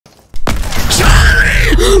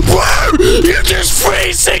just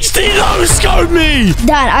 360 no-scoped me!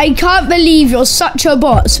 Dad, I can't believe you're such a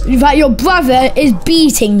boss that your brother is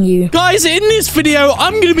beating you. Guys, in this video,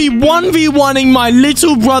 I'm going to be 1v1ing my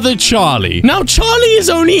little brother, Charlie. Now, Charlie is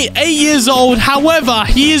only 8 years old. However,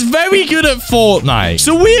 he is very good at Fortnite.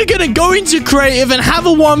 So we are going to go into creative and have a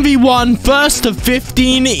 1v1 first to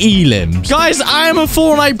 15 elims. Guys, I am a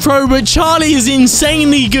Fortnite pro, but Charlie is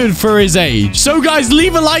insanely good for his age. So, guys,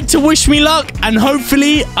 leave a like to wish me luck, and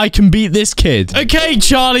hopefully I can beat this kid. Okay,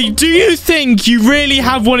 Charlie, do you think you really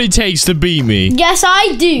have what it takes to beat me? Yes,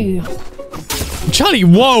 I do. Charlie,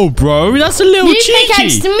 whoa, bro. That's a little cheeky. You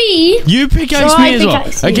pickaxe me. You pickaxe me as well.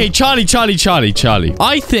 Okay, Charlie.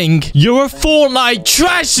 I think you're a Fortnite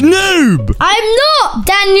trash noob. I'm not,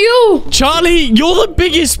 Daniel. Charlie, you're the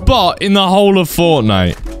biggest bot in the whole of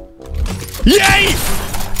Fortnite. Yay!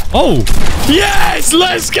 Oh, yes,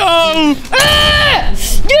 let's go.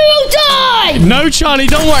 You will die. No, Charlie,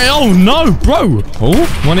 don't worry. Oh, no, bro. Oh,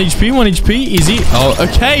 1 HP, 1 HP. Easy. Oh,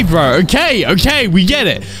 okay, bro. Okay, we get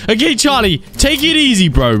it. Okay, Charlie, take it easy,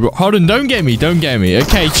 bro. Hold on, don't get me.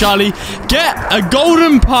 Okay, Charlie, get a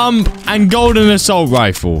golden pump and golden assault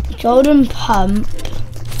rifle. Golden pump,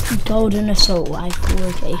 golden assault rifle,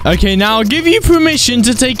 okay. Okay, now I'll give you permission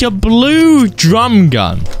to take a blue drum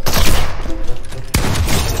gun.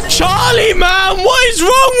 Charlie, man, what is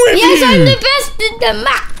wrong with you? Yes, I'm the best in the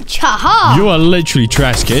match. Haha. You are literally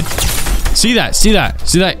trash, kid. See that?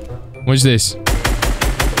 What's this?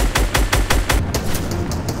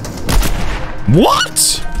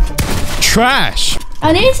 What? Trash.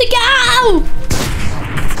 I need to get out.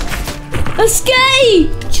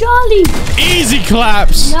 Escape, Charlie. Easy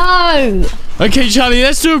claps. No. Okay, Charlie,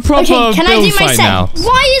 let's do a proper build fight now.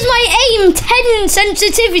 Why is my aim 10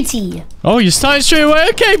 sensitivity? Oh, you're starting straight away?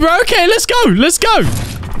 Okay, bro. Okay, let's go.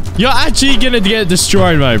 You're actually going to get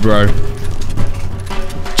destroyed, my bro.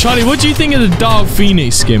 Charlie, what do you think of the Dark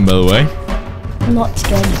Phoenix skin, by the way? Not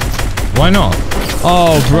good. Why not?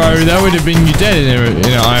 Oh, bro, that would have been you dead in an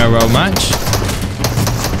IRL match.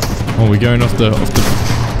 Oh, we're going off the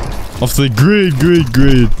grid.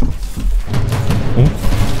 Oh.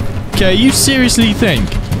 Okay, you seriously think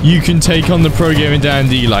you can take on the Pro Gamer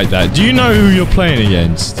Dandy like that? Do you know who you're playing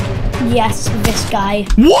against? Yes, this guy.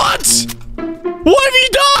 What? What have you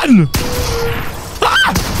done?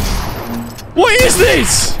 Ah! What is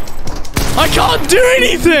this? I can't do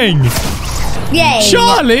anything. Yay.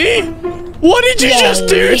 Charlie, what did you just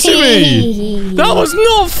do to me? That was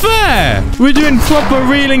not fair. We're doing proper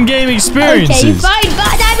real in-game experiences. Okay, fine,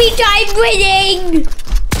 but every time winning.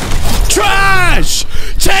 Trash!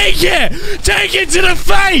 Take it to the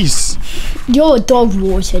face! You're a dog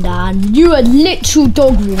water, Dan. You're a literal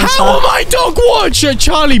dog water. How am I dog water?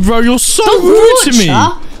 Charlie, bro, you're so rude to me.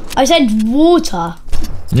 I said water.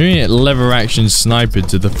 You're gonna get lever action sniper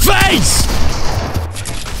to the face!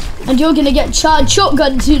 And you're gonna get charged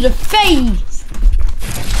shotgun to the face.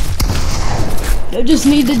 You just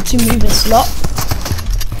needed to move a slot.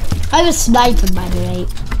 I'm a sniper, by the way.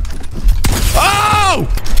 Oh!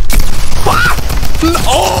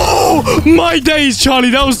 Oh! My days,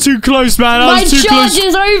 Charlie. That was too close, man. My charge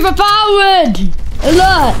is overpowered.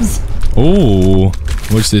 Alert. Oh.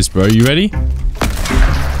 What's this, bro? You ready?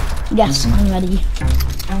 Yes, I'm ready.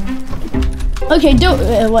 Okay, do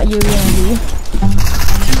what you're gonna do.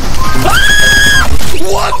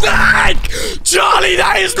 What the heck? Charlie,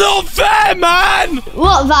 that is not fair, man.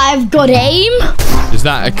 What, that I've got aim? Is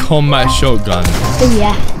that a combat shotgun? Oh,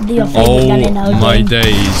 yeah. Your favorite gun in our my game.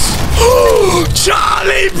 days.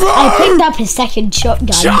 Charlie, bro! I picked up his second shotgun.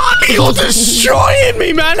 Charlie, you're destroying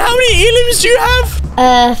me, man. How many elims do you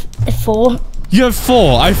have? 4. You have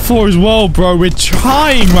 4. I have 4 as well, bro. We're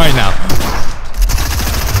trying right now.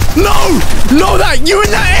 No! No, that you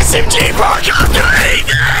and that SMG, bro. I can't do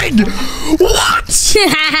anything! What?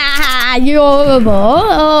 You're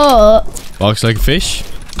horrible. Barks like a fish.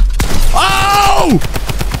 Oh!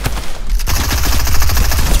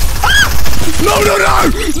 No!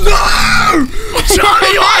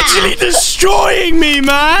 Charlie, you're actually destroying me,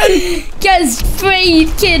 man! Get sprayed,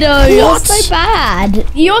 kiddo. You're so bad.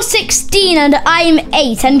 You're 16 and I'm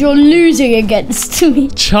 8 and you're losing against me.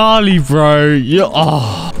 Charlie, bro, you're...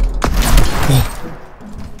 Oh.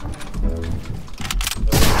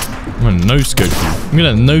 I'm gonna no-scope you. I'm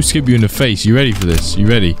gonna no-scope you in the face. You ready for this? You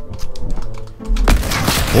ready?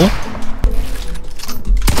 Oh?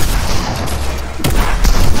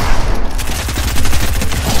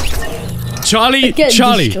 Charlie.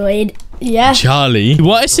 Destroyed. Yeah. Charlie.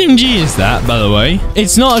 What SMG is that, by the way?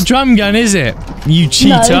 It's not a drum gun, is it? You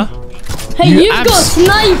cheater. No. Hey, you've got a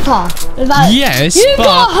sniper. Yes, You've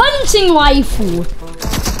got a hunting rifle.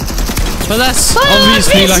 But that's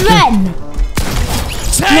obviously like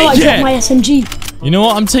No, I dropped my SMG. You know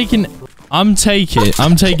what? I'm taking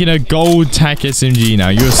a gold tac SMG now.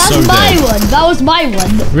 You're so dead. That's my one. That was my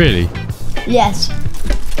one. Really? Yes.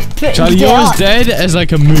 Charlie, you're as dead as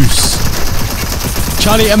like a moose.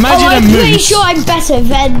 Charlie, imagine a moose. I'm pretty sure I'm better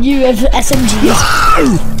than you with SMGs.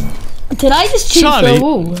 No! Did I just shoot the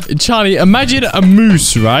wall? Charlie, imagine a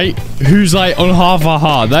moose, right? Who's like on half a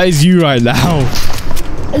heart. That is you right now.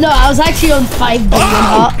 No, I was actually on 5 billion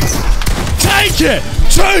hearts. Take it!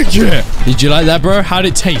 Take it! Did you like that, bro? How'd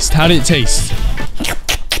it taste? How'd it taste?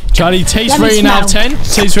 Charlie, taste rating out of 10?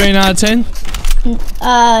 Taste rating out of 10? 5.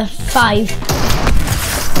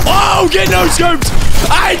 Oh, get no scoped!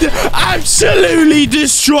 And absolutely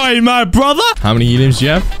destroyed my brother! How many heliums do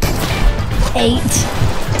you have? 8.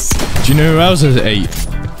 Do you know who else has 8?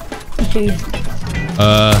 Who?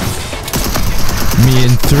 Me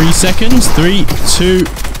in 3 seconds. 3, 2,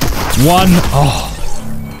 1. Oh.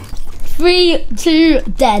 3, 2,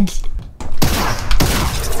 dead.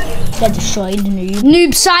 They're destroyed, noob.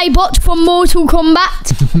 Noob Cybot from Mortal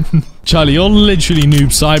Kombat. Charlie, you're literally Noob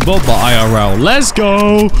Cybot, but IRL. Let's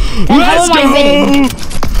go! Let's go!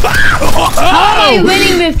 How am I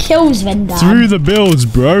winning with kills, Vendam? Through the builds,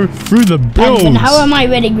 bro. Through the builds. And how am I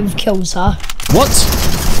winning with kills, huh? What?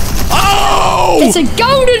 Oh! It's a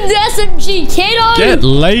golden SMG, kiddo! Get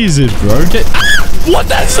lasered, bro. Get... What?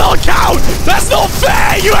 That's not count! That's not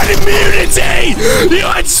fair! You had immunity! You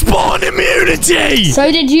had spawn immunity!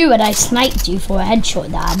 So did you, and I sniped you for a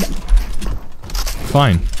headshot, Dad.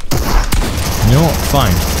 Fine. You know what?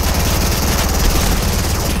 Fine.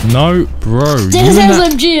 No, bro. This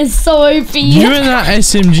SMG is so OP. You and that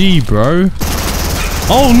SMG, bro.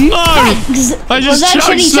 Oh, no! Thanks. I just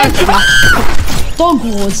choked. Dog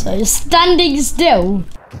water. Standing still.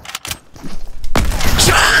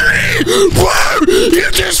 Bro, you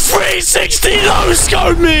just 360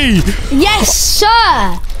 no-scoped me! Yes,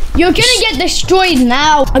 sir! You're gonna get destroyed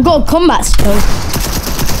now. I got a combat skill.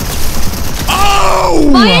 Oh!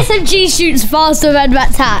 My SMG shoots faster than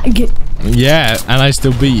that tag. Yeah, and I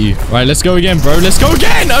still beat you. Right, let's go again, bro. Let's go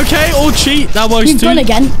again! Okay, or cheat. That works too. You've gone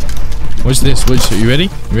again. What's this? You ready?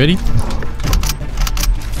 You ready?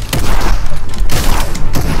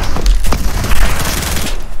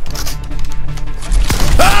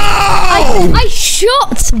 I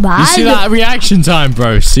shot, man. You see that reaction time,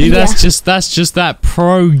 bro? See, that's just that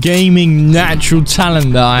pro gaming natural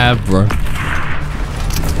talent that I have, bro.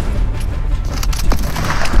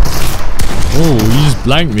 Oh, you just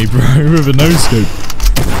blanked me, bro, with a no-scope.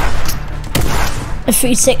 A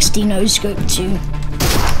 360 no-scope too.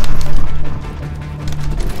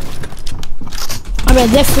 I'm a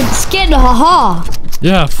different skin, haha.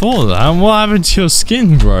 Yeah, I thought that. And what happened to your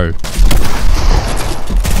skin, bro?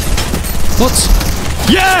 What?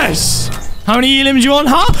 Yes! How many elims do you want,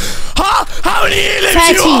 huh? Huh? How many elims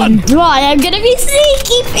do you want? 13. Right, I'm gonna be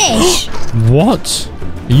sneaky fish. What?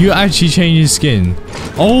 Are you actually changing skin?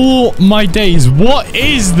 Oh my days, what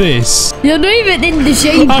is this? You're not even in the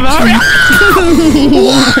shade. What?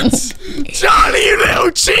 Charlie, you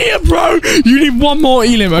little cheater, bro! You need one more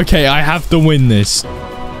elim. Okay, I have to win this.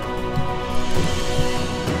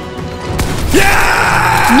 Yeah!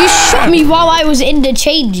 You shot me while I was in the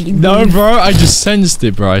changing room. No, bro, I just sensed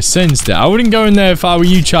it, bro. I sensed it. I wouldn't go in there if I were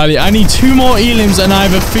you, Charlie. I need 2 more elims and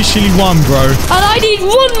I've officially won, bro. And I need 1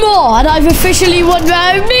 more and I've officially won.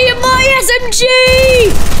 Me and my SMG!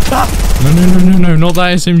 No, not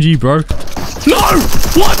that SMG, bro. No!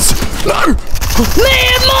 What? No! Me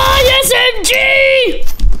and my SMG!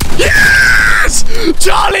 Yes!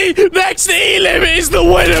 Charlie, next elim is the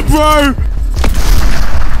winner, bro.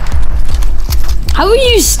 How are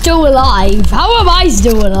you still alive? How am I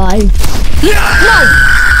still alive? Yeah! No!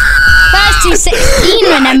 First to 16,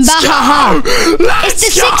 remember? Haha. It's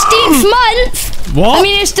the 16th month. What? I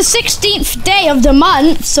mean, it's the 16th day of the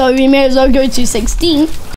month, so we may as well go to 16.